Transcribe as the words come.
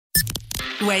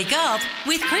Wake up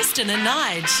with Kristen and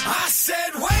Nige. I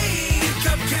said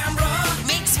wake up, Canberra.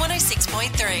 Mix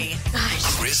 106.3.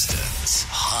 Kristen's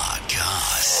Hot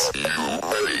Goss.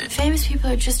 Famous people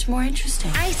are just more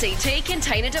interesting. ACT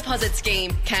Container Deposit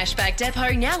Scheme. Cashback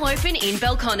depot now open in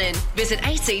Belconnen. Visit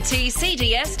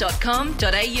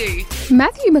actcds.com.au.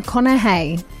 Matthew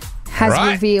McConaughey has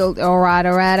Right. revealed... All right.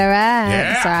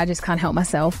 Yeah. Sorry, I just can't help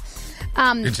myself.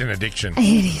 It's an addiction.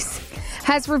 It is.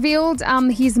 Has revealed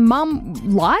his mum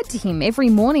lied to him every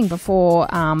morning before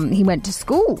he went to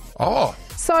school. Oh.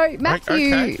 So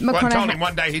Matthew Okay. Well, I told him McConaughey...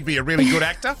 one day he'd be a really good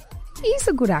actor. He's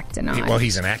a good actor now. Well,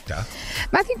 he's an actor.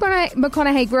 Matthew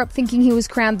McConaughey grew up thinking he was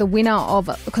crowned the winner of,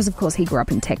 because of course he grew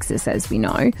up in Texas, as we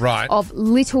know, Right. of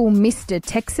Little Mr.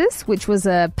 Texas, which was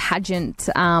a pageant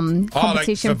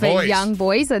competition for for boys. young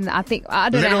boys. And I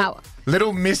don't know how...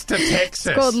 Little Mr. Texas.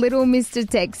 It's called Little Mr.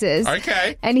 Texas.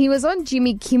 Okay. And he was on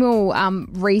Jimmy Kimmel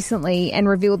recently and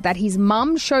revealed that his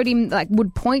mum showed him,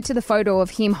 would point to the photo of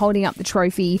him holding up the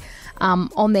trophy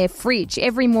on their fridge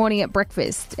every morning at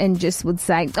breakfast and just would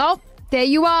say, oh, there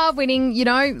you are, winning,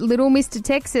 Little Mr.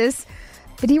 Texas.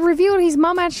 But he revealed his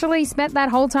mum actually spent that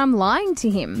whole time lying to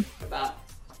him. About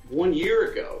 1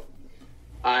 year ago,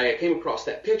 I came across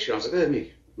that picture. I was like, "That's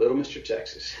me, Little Mr.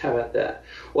 Texas. How about that?"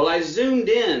 Well, I zoomed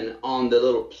in on the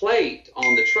little plate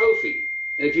on the trophy,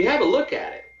 and if you have a look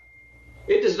at it,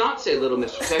 it does not say Little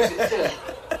Mr. Texas. It says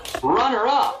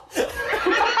runner-up.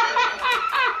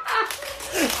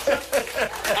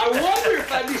 I wonder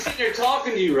if I'd be sitting there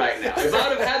talking to you right now. If I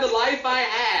would have had the life I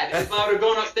had, if I would have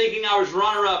grown up thinking I was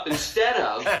runner-up instead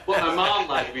of what my mom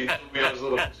liked me and told me I was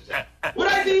Little Mr. Texas. Would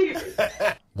I be?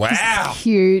 Wow.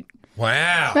 Cute.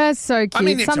 Wow. That's so cute. I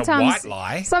mean, it's a white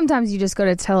lie. Sometimes you just got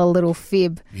to tell a little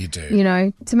fib. You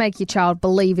do. To make your child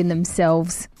believe in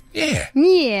themselves. Yeah.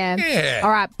 Yeah. Yeah.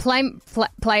 All right, play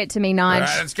it to me, Nige. All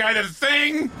right, let's go to the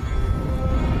thing.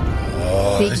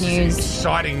 Big This news. is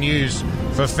exciting news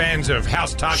for fans of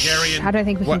House Targaryen. I don't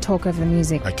think we can What? talk over the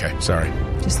music. Okay, sorry.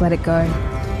 Just let it go.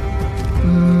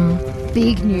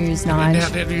 Big news, Now,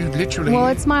 Nige. did you literally... Well,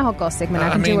 it's my hot goss segment.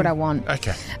 I can do what I want.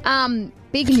 Okay.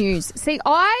 Big news. See,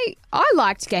 I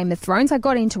liked Game of Thrones. I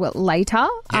got into it later.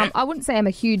 Yeah. I wouldn't say I'm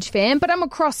a huge fan, but I'm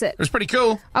across it. It was pretty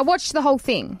cool. I watched the whole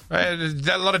thing. A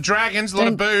lot of dragons, a lot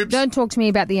of boobs. Don't talk to me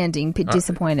about the ending.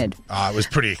 Disappointed. Oh, it was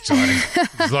pretty exciting.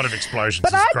 There's a lot of explosions.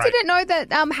 But It was I great. didn't know that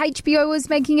HBO was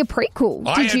making a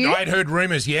prequel. Did you? I'd heard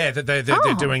rumours, that they're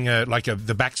doing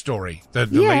the backstory, the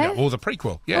Yeah. leader, or the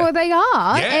prequel. Yeah. Well, they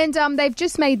are. Yeah. And they've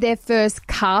just made their first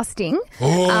casting.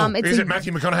 Oh, it's is a- it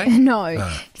Matthew McConaughey? No.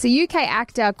 It's a UK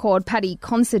actor called Paddy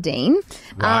Considine.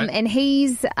 Right. And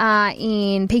he's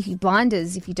in Peaky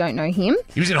Blinders, if you don't know him.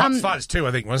 He was in Hot Fuzz too,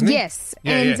 I think, wasn't he? Yes.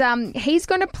 Yeah, and yeah. He's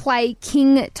going to play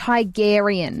King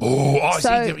Targaryen. Oh,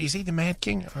 So- is he the Mad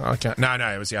King? Oh, okay. No,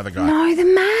 it was the other guy. No, the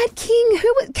Mad King.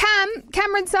 Who was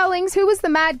Cameron Sellings? Who was the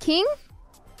Mad King?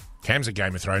 Cam's a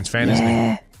Game of Thrones fan, isn't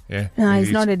he? Yeah. No,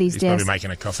 he's not at his He's probably desk.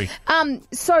 making a coffee.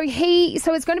 So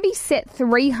it's going to be set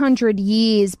 300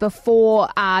 years before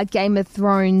Game of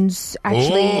Thrones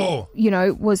actually, Oh.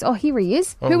 was. Oh, here he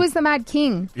is. Who was the Mad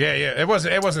King? Yeah. It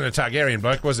wasn't a Targaryen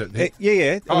bloke, was it? Yeah.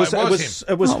 It Oh, was it was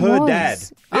it was Oh, it her was. dad.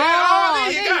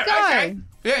 Yeah, there you go. Okay.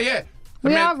 Yeah.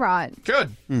 We are right.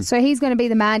 Good. So he's going to be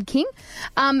the Mad King.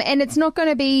 And it's not going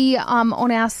to be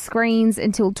on our screens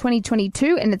until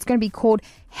 2022, and it's going to be called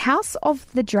House of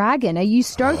the Dragon. Are you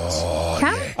stoked,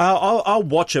 Cam? I'll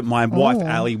watch it. My wife,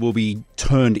 Ali, will be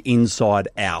turned inside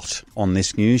out on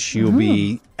this news. She'll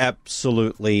be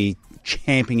absolutely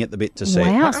champing at the bit to see.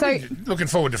 Wow. I'm So looking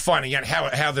forward to finding out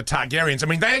how the Targaryens. I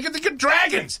mean, they got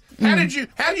dragons. How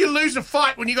do you lose a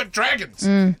fight when you got dragons?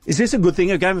 Is this a good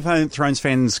thing? Are Game of Thrones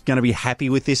fans going to be happy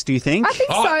with this, do you think? I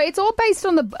think so. It's all based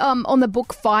on the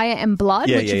book Fire and Blood,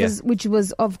 Yeah, which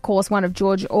was of course one of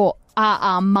George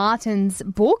R.R. Martin's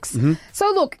books. So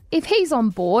look, if he's on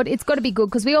board, it's got to be good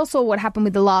because we all saw what happened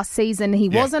with the last season. He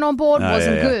wasn't on board,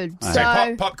 wasn't yeah. good. Oh.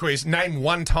 So Pop quiz. Name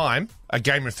one time a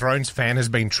Game of Thrones fan has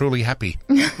been truly happy.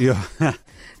 Yeah. first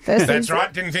That's season-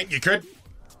 right. Didn't think you could.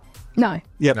 No.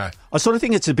 Yep. No. I sort of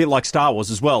think it's a bit like Star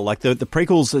Wars as well. Like the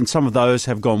prequels and some of those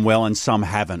have gone well and some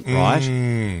haven't,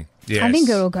 right? Yes. I think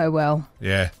it'll go well.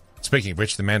 Yeah. Speaking of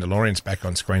which, The Mandalorian's back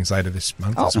on screens later this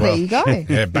month Oh, as well. there you go.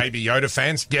 Yeah, Baby Yoda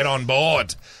fans, get on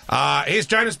board. Here's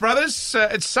Jonas Brothers.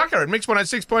 It's Sucker at Mix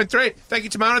 106.3. Thank you,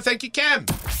 Tamara. Thank you, Cam.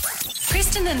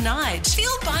 Kristen and Nige.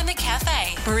 Fueled by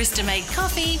McCafe. Barista made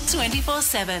coffee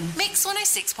 24/7. Mix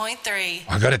 106.3.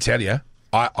 I got to tell you,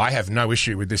 I have no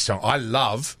issue with this song. I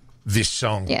love this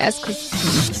song. Yeah, that's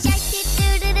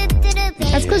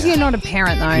because you're not a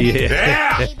parent, though.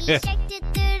 Yeah.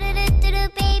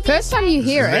 First time you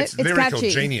hear That's it, it's lyrical catchy.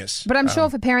 genius. But I'm sure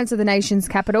for parents of the nation's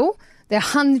capital, the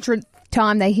 100th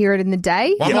time they hear it in the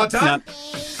day. One more time. No,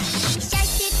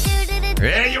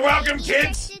 Yeah, you're welcome,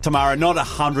 kids. Tamara, not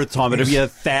 100th time, it'll be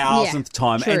 1,000th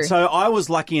time. true. And so I was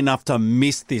lucky enough to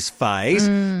miss this phase.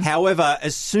 However,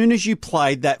 as soon as you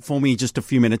played that for me just a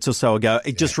few minutes or so ago,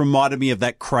 it just reminded me of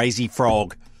that crazy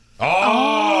frog. Oh,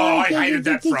 I hated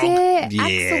that frog. Yeah, Yeah.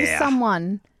 Axel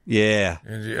someone. Yeah.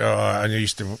 I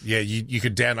used to. Yeah, you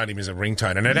could download him as a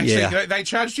ringtone, and it actually they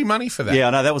charged you money for that. Yeah, I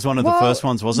know. That was one of the first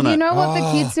ones, wasn't it? You know what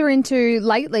the kids are into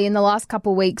lately in the last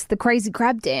couple of weeks? The crazy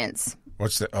crab dance.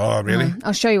 What's that? Oh, really?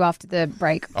 I'll show you after the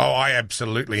break. Oh, I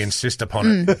absolutely insist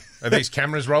upon it. Are these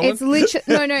cameras rolling? It's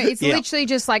literally it's Yeah. literally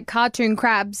just like cartoon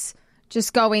crabs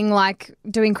just going like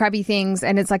doing crabby things,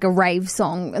 and it's like a rave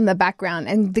song in the background,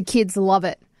 and the kids love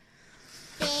it.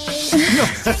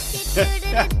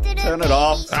 Turn it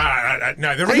off.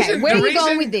 No, the Okay, reason. where the are you reason,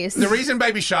 going with this? The reason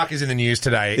Baby Shark is in the news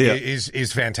today Yeah.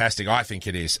 is fantastic. I think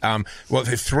it is. Well,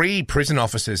 the 3 prison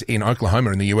officers in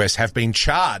Oklahoma in the US have been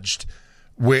charged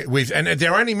with and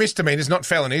they're only misdemeanors, not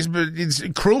felonies, but it's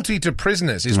cruelty to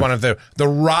prisoners is one of the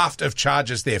raft of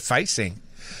charges they're facing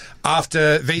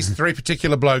after these 3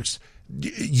 particular blokes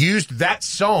used that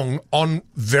song on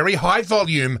very high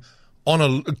volume on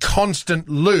a constant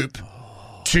loop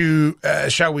to,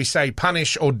 shall we say,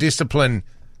 punish or discipline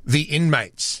the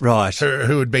inmates Right.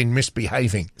 who had been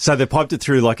misbehaving. So they piped it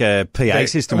through like a PA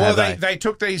system, Well, have they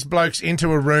took these blokes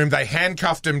into a room, they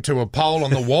handcuffed them to a pole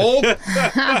on the wall,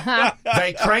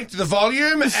 they cranked the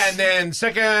volume, and then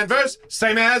second verse,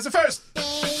 same as the first.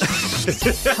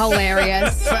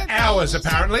 Hilarious. For hours,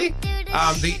 apparently.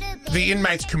 The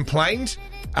inmates complained.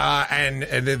 And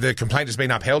the complaint has been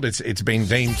upheld. It's been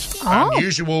deemed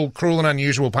unusual, cruel and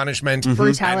unusual punishment.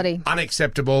 Brutality. And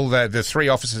unacceptable. The 3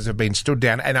 officers have been stood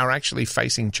down and are actually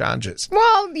facing charges.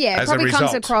 Well, yeah, it As a probably comes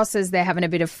result. across as they're having a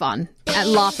bit of fun at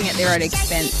laughing at their own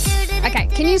expense. Okay,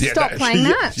 can you stop playing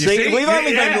that? You See, see? we've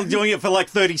only Yeah. been doing it for like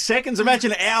 30 seconds.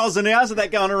 Imagine hours and hours of that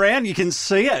going around. You can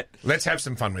see it. Let's have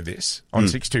some fun with this on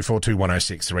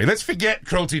 62421063. Let's forget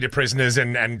cruelty to prisoners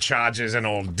and charges and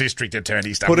all district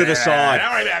attorney stuff. Put it aside.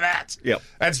 Don't worry about that. Yep.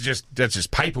 That's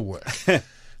just paperwork.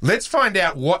 Let's find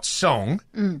out what song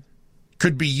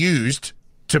could be used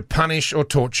to punish or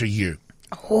torture you.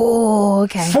 Oh,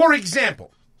 okay. For example,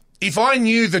 if I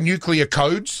knew the nuclear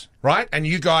codes, right, and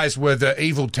you guys were the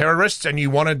evil terrorists and you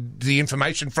wanted the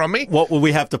information from me, What will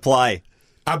we have to play?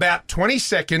 about 20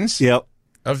 seconds Yep.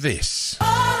 of this.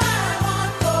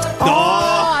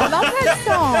 Oh, I love that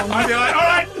song. I'd be like, all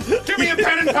right, give me a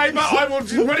pen and paper. I will.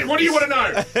 What do you want to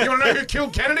know? You want to know who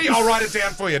killed Kennedy? I'll write it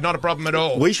down for you. Not a problem at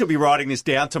all. We should be writing this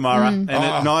down, Tamara. And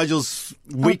at Nigel's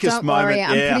weakest Don't moment. worry,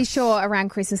 I'm yeah. pretty sure around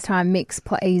Christmas time Mix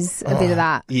plays a bit of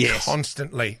that. Yes.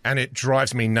 Constantly, and it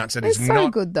drives me nuts. It It's is so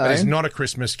not good, though. It is not a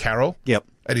Christmas carol. Yep.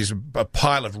 It is a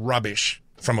pile of rubbish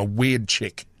from a weird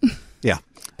chick. Yeah.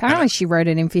 Apparently she wrote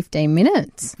it in 15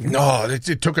 minutes. No,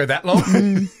 it took her that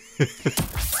long.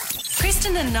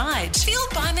 Kristen and Nige, fueled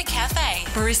by McCafe.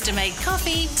 Barista made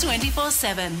coffee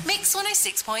 24/7. Mix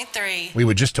 106.3. We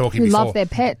were just talking Who before love their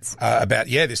pets. about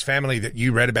this family that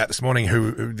you read about this morning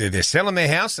who they're selling their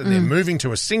house and they're moving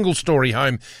to a single-story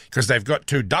home because they've got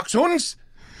 2 dachshunds.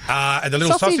 The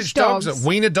little sausage dogs,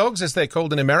 wiener dogs, as they're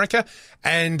called in America,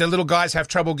 and the little guys have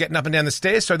trouble getting up and down the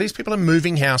stairs. So these people are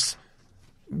moving house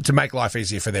to make life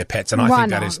easier for their pets, and I Why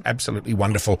think that not? is absolutely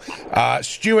wonderful.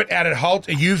 Stuart out at Holt,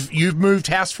 you've moved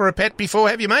house for a pet before,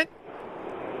 have you, mate?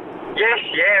 Yes,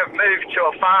 yeah, I've moved to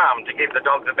a farm to give the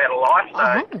dogs a better life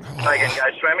so they can go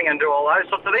swimming and do all those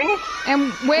sorts of things.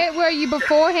 And where were you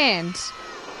beforehand?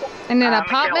 In an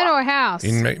apartment McKellar. or a house?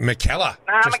 In McKellar.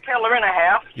 Just- McKellar in a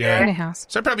house. Yeah. In a house.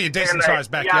 So probably a And decent-sized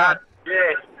the backyard. Yeah.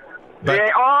 But-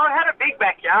 yeah, I had a big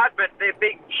backyard, but they're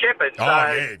big shepherds. Oh,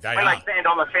 so yeah, they when are. they stand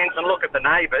on the fence and look at the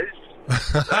neighbours.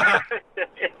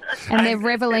 And they're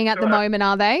revelling at the moment,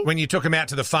 are they? When you took them out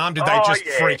to the farm, did they Oh, just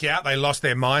yeah. freak out? They lost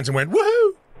their minds and went,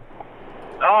 woohoo!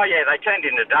 Oh, yeah, they turned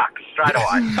into ducks straight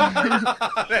away.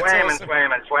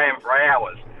 swam and swam for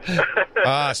hours.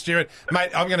 Stuart, mate,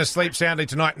 I'm going to sleep soundly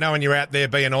tonight knowing you're out there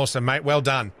being awesome, mate. Well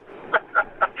done.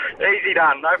 Easy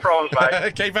done, no problems,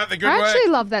 mate. Keep up the good I work.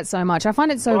 actually love that so much. I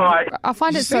find it so Right.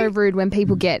 so rude when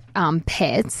people get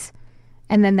pets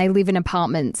and then they live in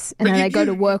apartments and But then you- they go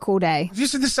to you- work all day.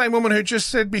 This is the same woman who just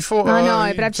said before. I know,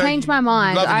 you but I've take- changed my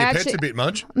mind. Loving I your actually- pets a bit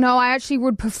much. No, I actually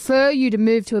would prefer you to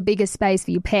move to a bigger space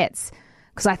for your pets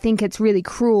because I think it's really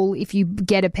cruel if you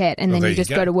get a pet and then there you you just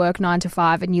go. go to work 9 to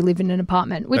 5 and you live in an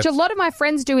apartment, which That's- a lot of my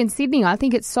friends do in Sydney. I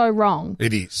think it's so wrong.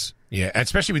 It is. Yeah, and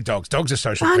especially with dogs. Dogs are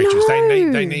social I creatures.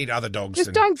 know. They need other dogs Just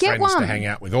and don't get friends to one. hang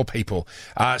out with, or people.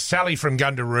 Sally from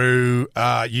Gundaroo,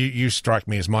 you strike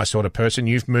me as my sort of person.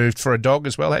 You've moved for a dog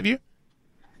as well, have you?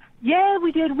 Yeah,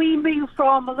 we did. We moved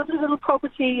from a lovely little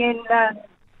property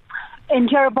in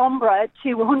Jerrabomberra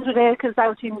to 100 acres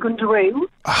out in Gundaroo.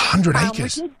 100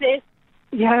 acres? We did this.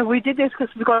 Yeah, we did this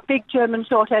because we've got a big German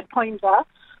short-haired pointer,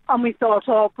 and we thought,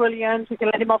 oh, brilliant, we can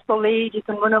let him off the lead, he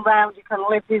can run around, he can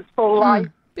live his full life.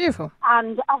 Beautiful.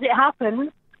 And as it happens,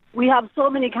 we have so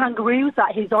many kangaroos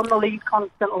that he's on the lead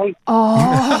constantly.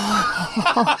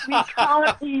 Oh. We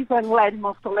can't even let him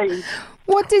off the lead.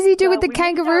 What does he do with the we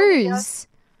kangaroos?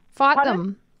 Fight Pardon?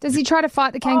 them? Does he try to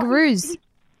fight the kangaroos?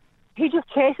 He just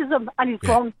chases them, and he's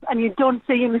gone, and you don't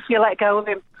see him if you let go of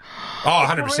him. Oh,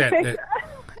 100%.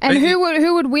 And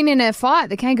who would win in a fight,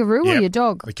 the kangaroo or Yep, your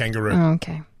dog? The kangaroo. Oh,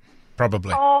 okay.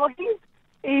 Probably. Oh,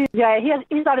 he's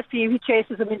had a few. He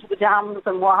chases them into the dams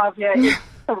and what have you.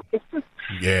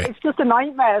 It's just a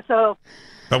nightmare. So,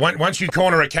 but once you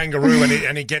corner a kangaroo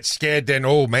and he gets scared, then,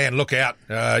 oh, man, look out.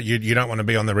 You don't want to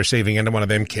be on the receiving end of one of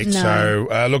them kicks. No.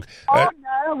 So, look.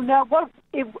 No. Well,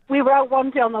 we were out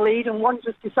one day on the lead, and one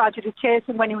just decided to chase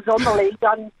him when he was on the lead,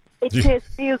 and it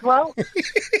chased me as well.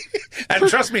 And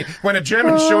trust me, when a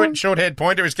German short-haired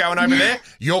pointer is going over there,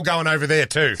 you're going over there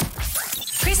too.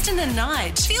 Kristen and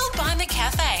Nige, fueled by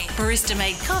McCafe. Barista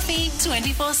made coffee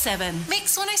 24/7.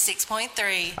 Mix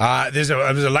 106.3. There's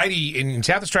a lady in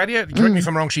South Australia, correct me if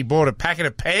I'm wrong, she bought a packet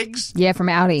of pegs. Yeah, from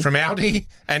Aldi.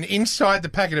 And inside the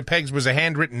packet of pegs was a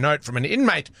handwritten note from an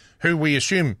inmate who we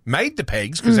assume made the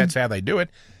pegs, because that's how they do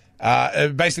it.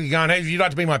 Basically going, hey, if you'd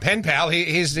like to be my pen pal,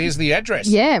 here's the address.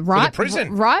 Yeah, for right. the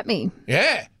prison. Write me.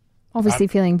 Yeah. Obviously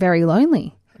feeling very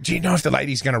lonely. Do you know if the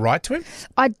lady's going to write to him?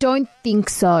 I don't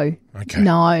think so. Okay.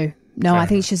 No, I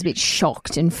think she's a bit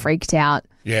shocked and freaked out.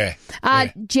 Yeah.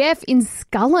 Jeff in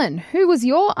Scullen, who was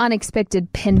your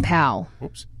unexpected pen pal?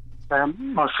 Oops.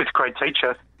 My fifth grade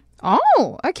teacher.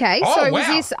 Oh, okay. Oh, so was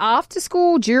wow. this after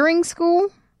school, during school?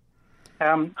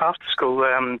 After school,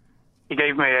 he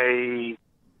gave me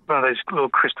one of those little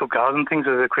crystal garden things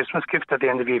as a Christmas gift at the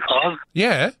end of year 5.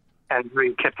 Yeah. And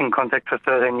we kept in contact for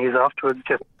 13 years afterwards,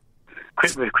 just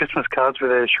with Christmas cards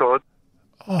with a short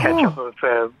catch-up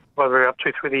of what we were up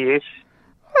to through the years.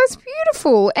 That's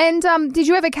beautiful. And did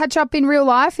you ever catch up in real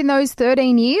life in those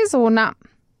 13 years or not?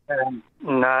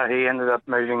 No, he ended up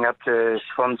moving up to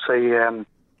Swansea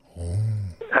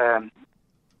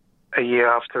a year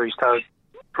after we started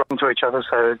talking to each other,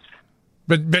 so it's...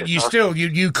 But you still,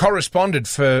 you corresponded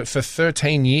for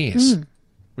 13 years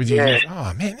with your... Yeah.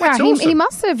 Oh, man, Wow, that's awesome. he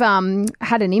must have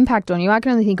had an impact on you. I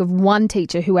can only think of one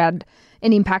teacher who had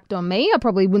an impact on me. I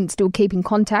probably wouldn't still keep in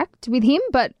contact with him,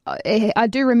 but I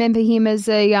do remember him as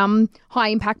a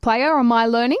high-impact player on my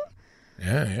learning.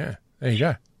 Yeah. There you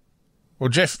go. Well,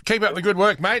 Jeff, keep up the good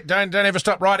work, mate. Don't ever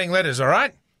stop writing letters, all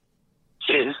right?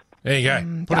 Cheers. There you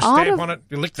go. Put a stamp on it.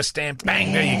 You lick the stamp.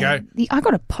 Bang, there you go. I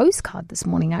got a postcard this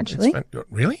morning, actually.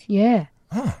 Really? Yeah.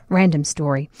 Oh. Random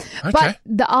story. Okay. But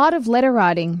the art of letter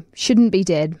writing shouldn't be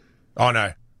dead. Oh,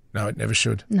 no. No, it never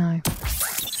should. No.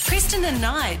 Kristen and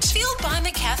Nige, fueled by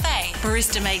McCafe.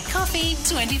 Barista made coffee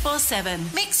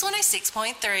 24/7. Mix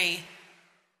 106.3.